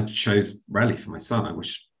 you know, I chose Radley for my son. I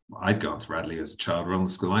wish I'd gone to Radley as a child, or on the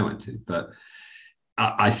school I went to. But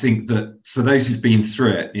I think that for those who've been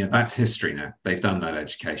through it, you know, that's history now. They've done that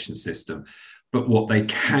education system. But what they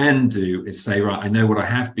can do is say, right, I know what I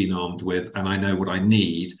have been armed with and I know what I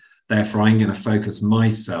need. Therefore, I'm going to focus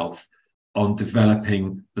myself on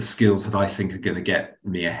developing the skills that I think are going to get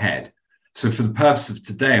me ahead. So for the purpose of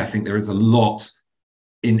today, I think there is a lot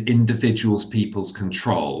in individuals, people's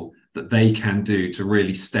control that they can do to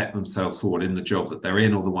really step themselves forward in the job that they're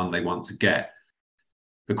in or the one they want to get.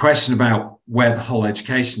 The question about where the whole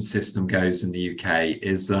education system goes in the UK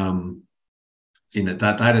is, you know,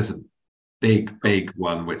 that is a big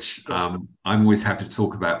one, which I'm always happy to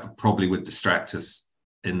talk about, but probably would distract us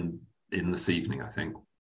in this evening, I think.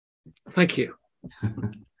 Thank you.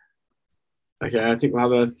 Okay, I think we'll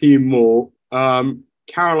have a few more.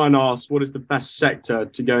 Caroline asks, what is the best sector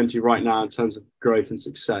to go into right now in terms of growth and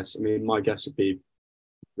success? I mean, my guess would be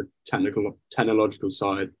the technological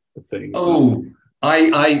side of things. Oh,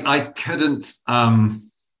 I couldn't.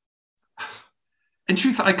 In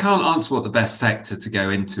truth, I can't answer what the best sector to go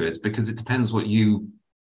into is, because it depends what you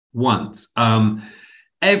want.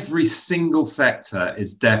 Every single sector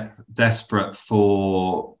is desperate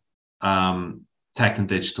for tech and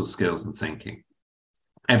digital skills and thinking.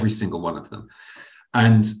 Every single one of them.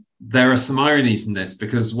 And there are some ironies in this,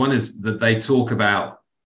 because one is that they talk about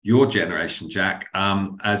your generation, Jack,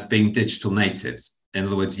 as being digital natives. In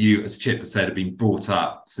other words, you, as Chip has said, have been brought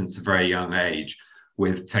up since a very young age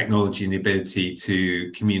with technology and the ability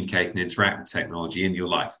to communicate and interact with technology in your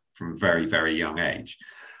life from a very, very young age.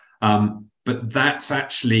 But that's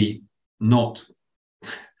actually not,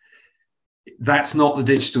 that's not the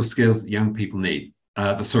digital skills that young people need.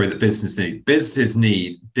 That business need. Businesses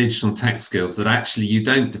need digital tech skills that actually you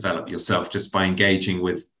don't develop yourself just by engaging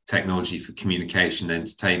with technology for communication and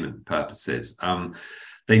entertainment purposes.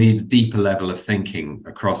 They need a deeper level of thinking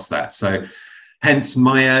across that. So hence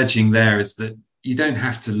my urging there is that you don't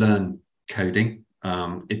have to learn coding.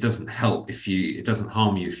 It doesn't help it doesn't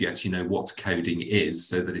harm you if you actually know what coding is,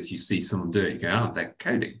 so that if you see someone do it, you go, oh, they're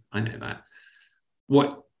coding. I know that.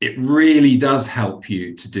 What it really does help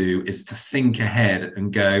you to do is to think ahead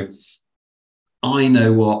and go, I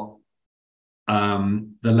know what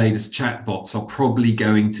the latest chatbots are probably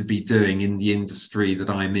going to be doing in the industry that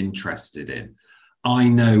I'm interested in. I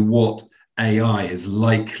know what AI is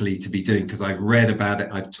likely to be doing because I've read about it,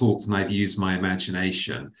 I've talked, and I've used my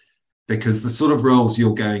imagination. Because the sort of roles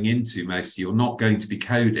you're going into, mostly, you're not going to be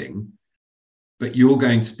coding, but you're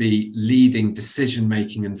going to be leading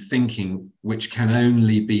decision-making and thinking, which can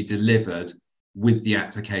only be delivered with the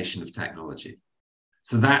application of technology.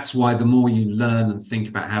 So that's why the more you learn and think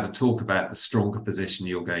about how to talk about, the stronger position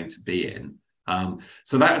you're going to be in.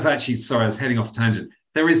 So that was actually, sorry, I was heading off a tangent.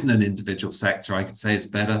 There isn't an individual sector I could say is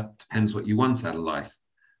better. Depends what you want out of life.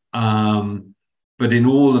 But in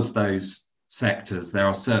all of those sectors, there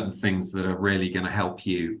are certain things that are really going to help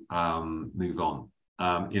you move on.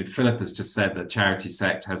 Philip has just said that charity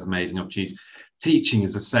sector has amazing opportunities. Teaching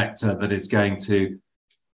is a sector that is going to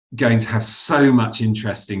have so much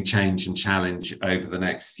interesting change and challenge over the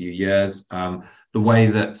next few years. The way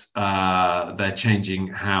that they're changing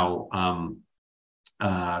how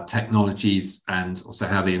technologies and also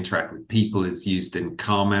how they interact with people is used in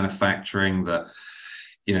car manufacturing.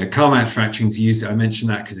 Car manufacturing is used, I mentioned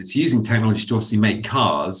that because it's using technology to obviously make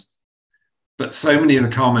cars, but so many of the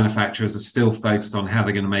car manufacturers are still focused on how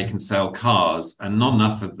they're going to make and sell cars, and not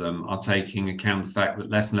enough of them are taking account the fact that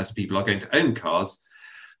less and less people are going to own cars,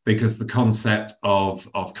 because the concept of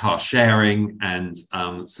car sharing and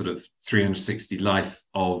sort of 360 life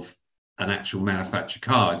of an actual manufactured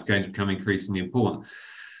car is going to become increasingly important.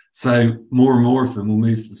 So more and more of them will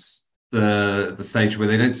move the stage where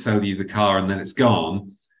they don't sell you the car and then it's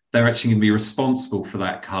gone. They're actually going to be responsible for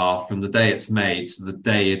that car from the day it's made to the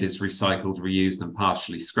day it is recycled, reused, and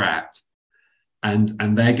partially scrapped. And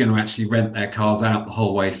they're going to actually rent their cars out the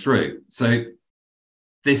whole way through. So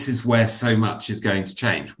this is where so much is going to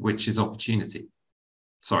change, which is opportunity.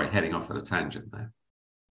 Sorry, heading off at a tangent there.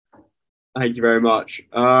 Thank you very much.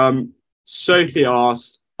 Sophie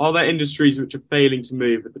asked, are there industries which are failing to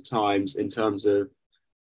move with the times in terms of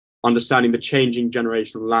understanding the changing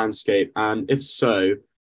generational landscape? And if so,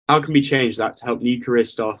 how can we change that to help new career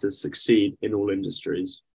starters succeed in all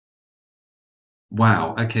industries?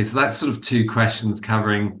 Wow. Okay, so that's sort of two questions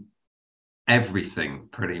covering everything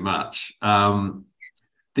pretty much.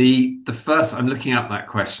 The first, I'm looking up that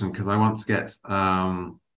question because I want to get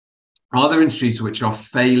Are there industries which are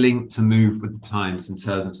failing to move with the times in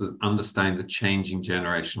terms of understanding the changing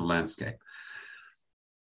generational landscape?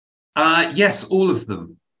 Yes, all of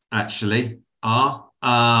them actually are.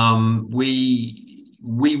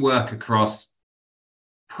 We work across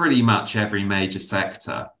pretty much every major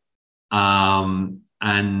sector,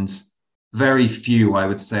 and very few, I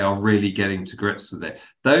would say, are really getting to grips with it.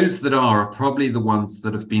 Those that are probably the ones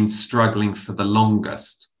that have been struggling for the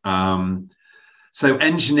longest. So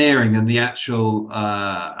engineering and the actual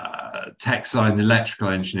tech side and electrical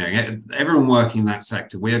engineering, everyone working in that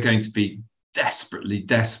sector, we are going to be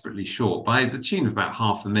desperately short by the tune of about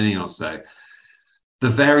 500,000 or so. The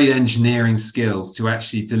varied engineering skills to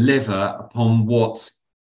actually deliver upon what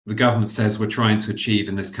the government says we're trying to achieve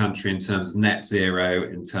in this country in terms of net zero,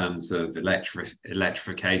 in terms of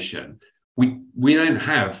electrification, we don't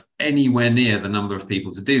have anywhere near the number of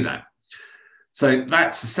people to do that. So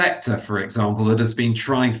that's a sector, for example, that has been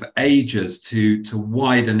trying for ages to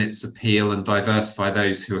widen its appeal and diversify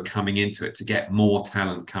those who are coming into it, to get more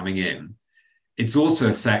talent coming in. It's also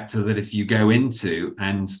a sector that if you go into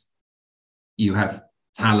and you have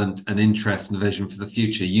talent and interest and vision for the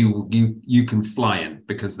future, you can fly in,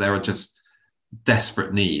 because there are just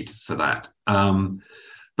desperate need for that.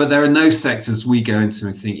 But there are no sectors we go into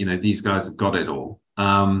and think, these guys have got it all.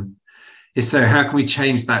 If so, how can we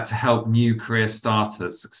change that to help new career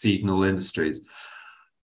starters succeed in all industries?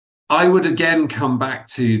 I would again come back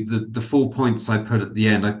to the 4 points I put at the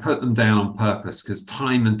end. I put them down on purpose because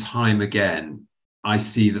time and time again, I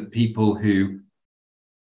see that people who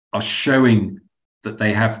are showing that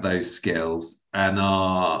they have those skills and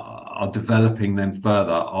are developing them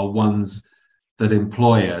further are ones that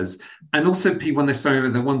employers, and also people when they're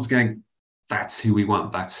saying, they're ones going, that's who we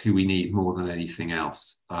want, that's who we need more than anything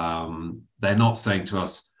else. They're not saying to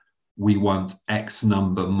us, we want X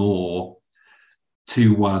number more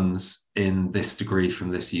 2-1s in this degree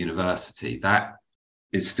from this university. That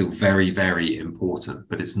is still very, very important,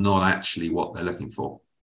 but it's not actually what they're looking for.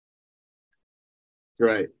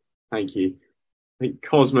 Great, thank you. I think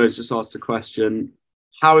Cosmo's just asked a question.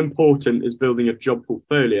 How important is building a job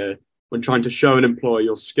portfolio when trying to show an employer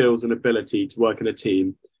your skills and ability to work in a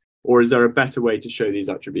team? Or is there a better way to show these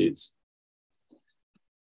attributes?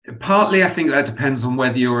 Partly, I think that depends on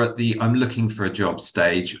whether you're at the I'm looking for a job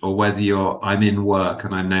stage, or whether I'm in work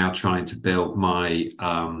and I'm now trying to build my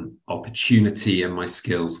opportunity and my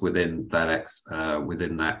skills within that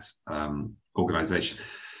organization.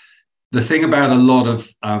 The thing about a lot of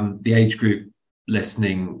the age group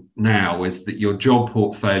listening now is that your job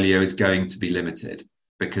portfolio is going to be limited,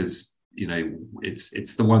 because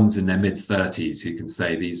it's the ones in their mid-30s who can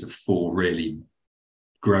say these are 4 really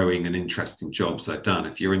growing and interesting jobs I've done.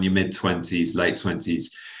 If you're in your mid-20s, late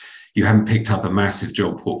 20s, you haven't picked up a massive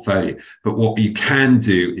job portfolio. But what you can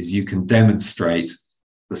do is you can demonstrate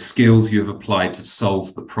the skills you've applied to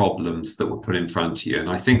solve the problems that were put in front of you. And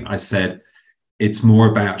I think I said it's more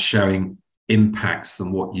about showing impacts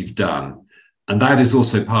than what you've done. And that is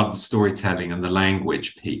also part of the storytelling and the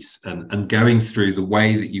language piece, and going through the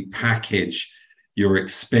way that you package your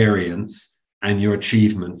experience and your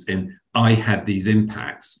achievements in I had these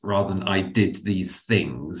impacts rather than I did these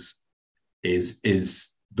things is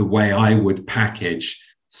the way I would package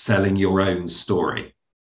selling your own story.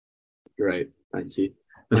 Great, thank you.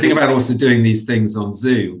 The thing about also doing these things on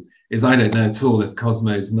Zoom is I don't know at all if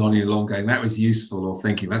Cosmo's nodding along going, that was useful, or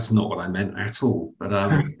thinking that's not what I meant at all. But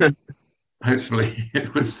hopefully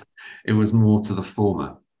it was more to the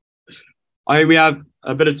former. We have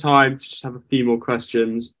a bit of time to just have a few more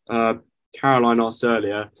questions. Caroline asked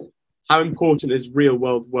earlier, how important is real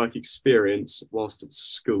world work experience whilst at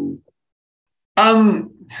school?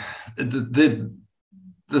 The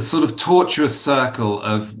sort of tortuous circle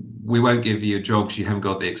of we won't give you a job because you haven't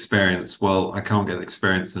got the experience. Well, I can't get the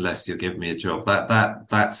experience unless you give me a job.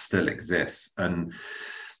 That still exists. And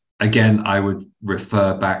again, I would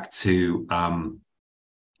refer back to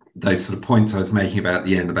those sort of points I was making about at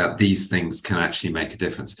the end, about these things can actually make a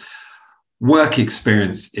difference. Work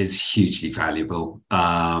experience is hugely valuable.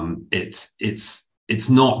 It's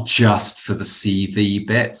not just for the CV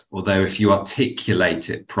bit, although if you articulate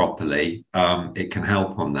it properly, it can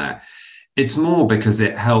help on that. It's more because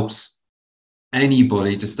it helps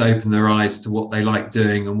anybody just open their eyes to what they like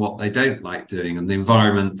doing and what they don't like doing, and the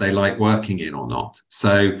environment they like working in or not.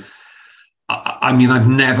 So, I mean, I've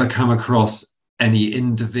never come across any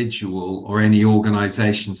individual or any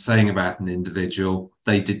organization saying about an individual,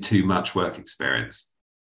 they did too much work experience.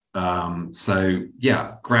 So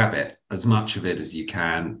yeah, grab it, as much of it as you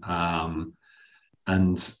can.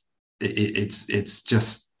 And it's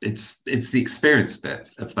the experience bit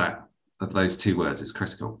of those 2 words is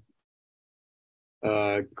critical.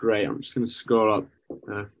 Great. I'm just going to scroll up.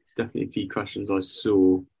 Definitely a few questions I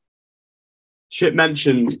saw. Chip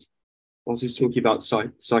mentioned, whilst he was talking about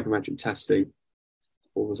psychometric testing,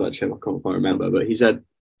 or was that Chip? I can't quite remember, but he said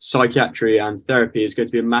psychiatry and therapy is going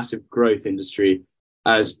to be a massive growth industry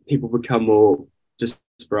as people become more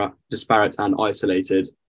disparate and isolated.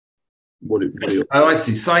 I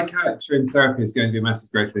see. Psychiatry and therapy is going to be a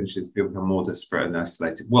massive growth industry as people become more disparate and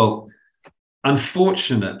isolated. Well,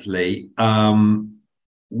 unfortunately,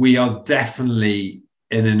 we are definitely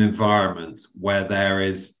in an environment where there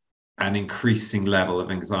is an increasing level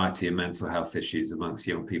of anxiety and mental health issues amongst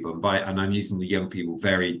young people. And I'm using the young people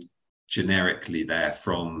very generically there,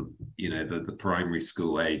 from the primary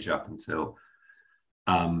school age up until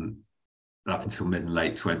mid and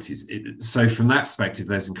late 20s. So from that perspective,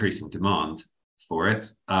 there's increasing demand for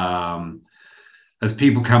it. As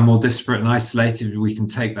people become more disparate and isolated, we can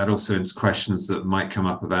take that also into questions that might come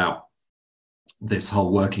up about this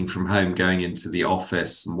whole working from home, going into the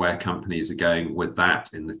office, and where companies are going with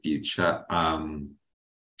that in the future.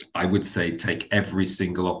 I would say take every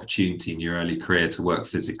single opportunity in your early career to work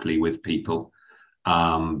physically with people,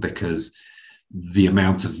 because the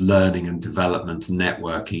amount of learning and development and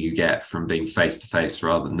networking you get from being face-to-face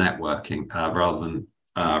rather than networking, rather than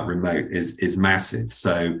remote is massive.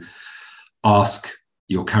 So ask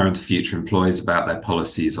your current and future employees about their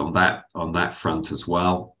policies on that front as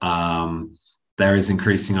well. There is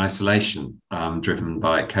increasing isolation driven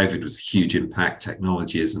by COVID. Was a huge impact.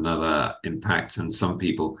 Technology is another impact, and some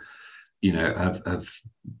people, have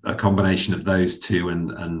a combination of those two,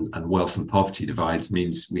 and wealth and poverty divides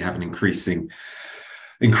means we have an increasing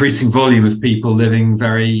volume of people living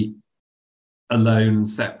very alone,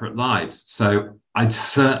 separate lives. So I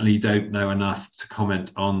certainly don't know enough to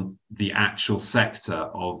comment on the actual sector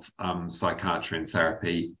of psychiatry and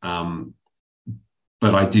therapy,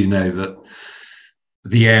 but I do know that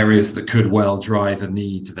the areas that could well drive a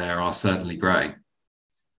need there are certainly growing.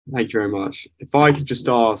 Thank you very much. If I could just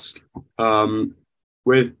ask,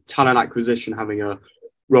 with talent acquisition having a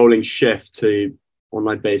rolling shift to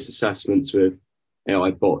online-based assessments with AI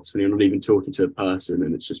bots, when you're not even talking to a person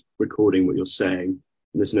and it's just recording what you're saying, and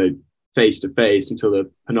there's no face-to-face until the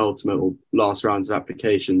penultimate or last rounds of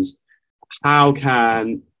applications, how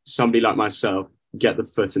can somebody like myself get the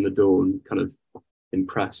foot in the door and kind of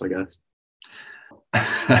impress, I guess?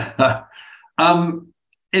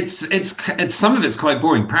 It's some of it's quite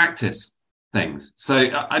boring practice things. So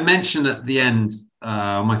I mentioned at the end,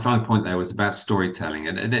 my final point there was about storytelling,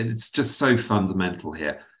 and it's just so fundamental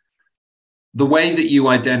here. The way that you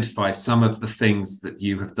identify some of the things that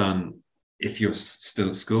you have done, if you're still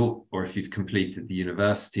at school, or if you've completed the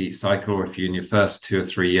university cycle, or if you're in your first 2 or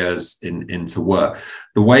 3 years into work,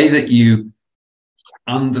 the way that you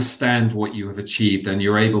understand what you have achieved and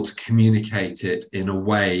you're able to communicate it in a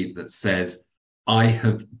way that says, I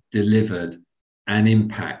have delivered an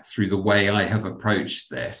impact through the way I have approached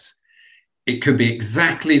this. It could be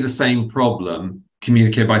exactly the same problem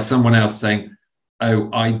communicated by someone else saying, oh,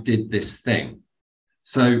 I did this thing.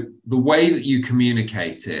 So the way that you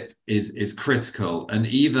communicate it is critical. And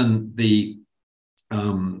even the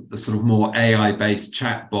sort of more AI-based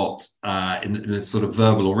chatbot in a sort of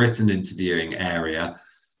verbal or written interviewing area,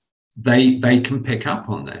 they can pick up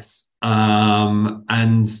on this.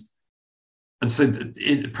 And so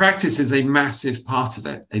practice is a massive part of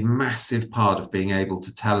it, a massive part of being able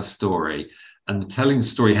to tell a story. And telling the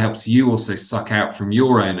story helps you also suck out from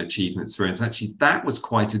your own achievement experience. Actually, that was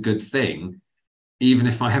quite a good thing, even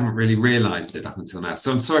if I haven't really realized it up until now.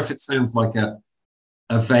 So I'm sorry if it sounds like a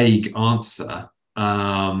vague answer.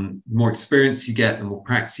 More experience you get, the more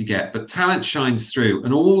practice you get, but talent shines through.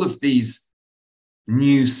 And all of these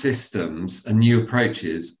new systems and new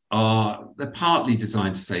approaches they're partly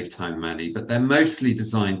designed to save time and money, but they're mostly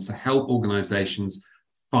designed to help organizations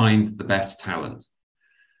find the best talent.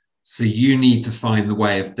 So you need to find the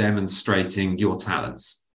way of demonstrating your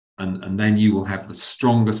talents, and then you will have the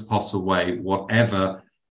strongest possible way, whatever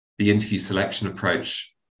the interview selection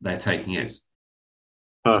approach they're taking is.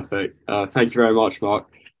 Perfect. Thank you very much, Mark.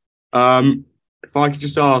 If I could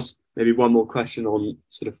just ask maybe one more question on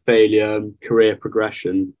sort of failure and career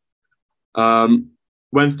progression.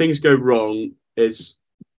 When things go wrong, is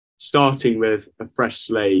starting with a fresh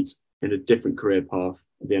slate in a different career path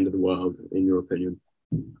at the end of the world, in your opinion?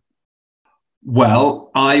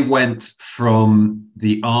 Well, I went from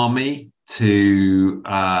the army to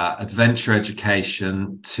adventure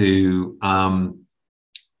education to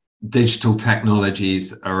digital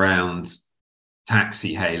technologies around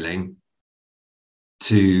taxi hailing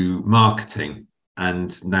to marketing,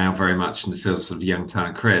 and now very much in the field of sort of young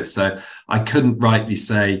talent careers. So I couldn't rightly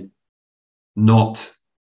say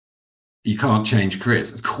you can't change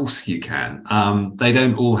careers. Of course you can. They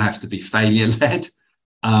don't all have to be failure-led.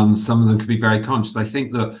 Some of them could be very conscious. I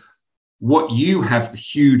think that what you have the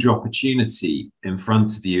huge opportunity in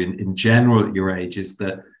front of you in general at your age is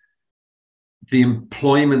that the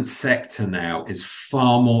employment sector now is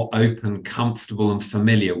far more open, comfortable, and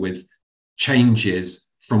familiar with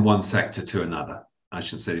changes from one sector to another. I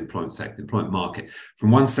shouldn't say the employment sector, the employment market,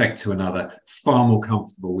 from one sector to another, far more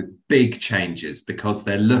comfortable with big changes because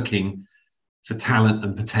they're looking for talent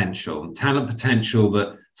and talent potential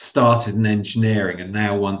that started in engineering and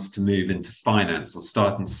now wants to move into finance, or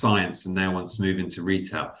start in science and now wants to move into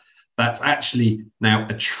retail. That's actually now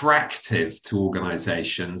attractive to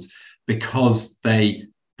organizations because they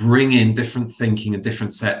bring in different thinking and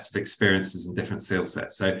different sets of experiences and different skill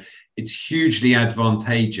sets. So it's hugely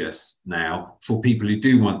advantageous now for people who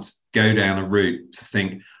do want to go down a route to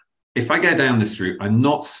think, if I go down this route, I'm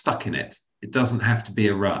not stuck in it. It doesn't have to be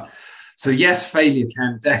a rut. So yes, failure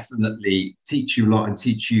can definitely teach you a lot and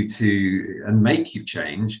teach you to and make you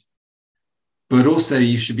change. But also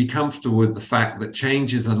you should be comfortable with the fact that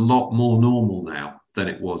change is a lot more normal now than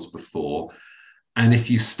it was before. And if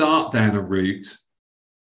you start down a route,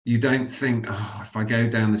 you don't think, oh, if I go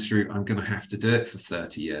down this route, I'm going to have to do it for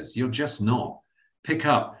 30 years. You're just not. Pick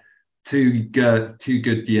up two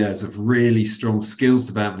good years of really strong skills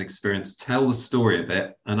development experience, tell the story of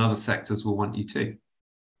it, and other sectors will want you to.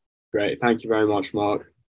 Great. Thank you very much,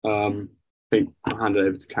 Mark. I think I'll hand it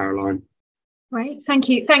over to Caroline. Great. Thank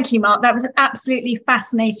you. Thank you, Mark. That was an absolutely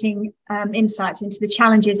fascinating insight into the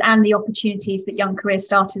challenges and the opportunities that young career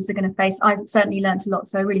starters are going to face. I've certainly learned a lot,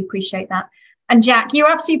 so I really appreciate that. And Jack, you're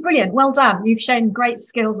absolutely brilliant. Well done. You've shown great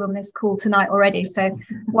skills on this call tonight already. So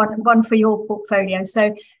one for your portfolio.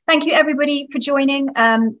 So thank you, everybody, for joining.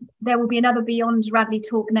 There will be another Beyond Radley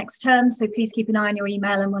talk next term. So please keep an eye on your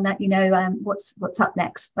email and we'll let you know what's up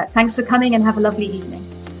next. But thanks for coming and have a lovely evening.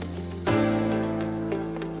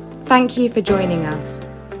 Thank you for joining us.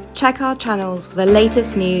 Check our channels for the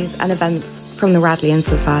latest news and events from the Radleyan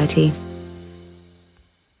Society.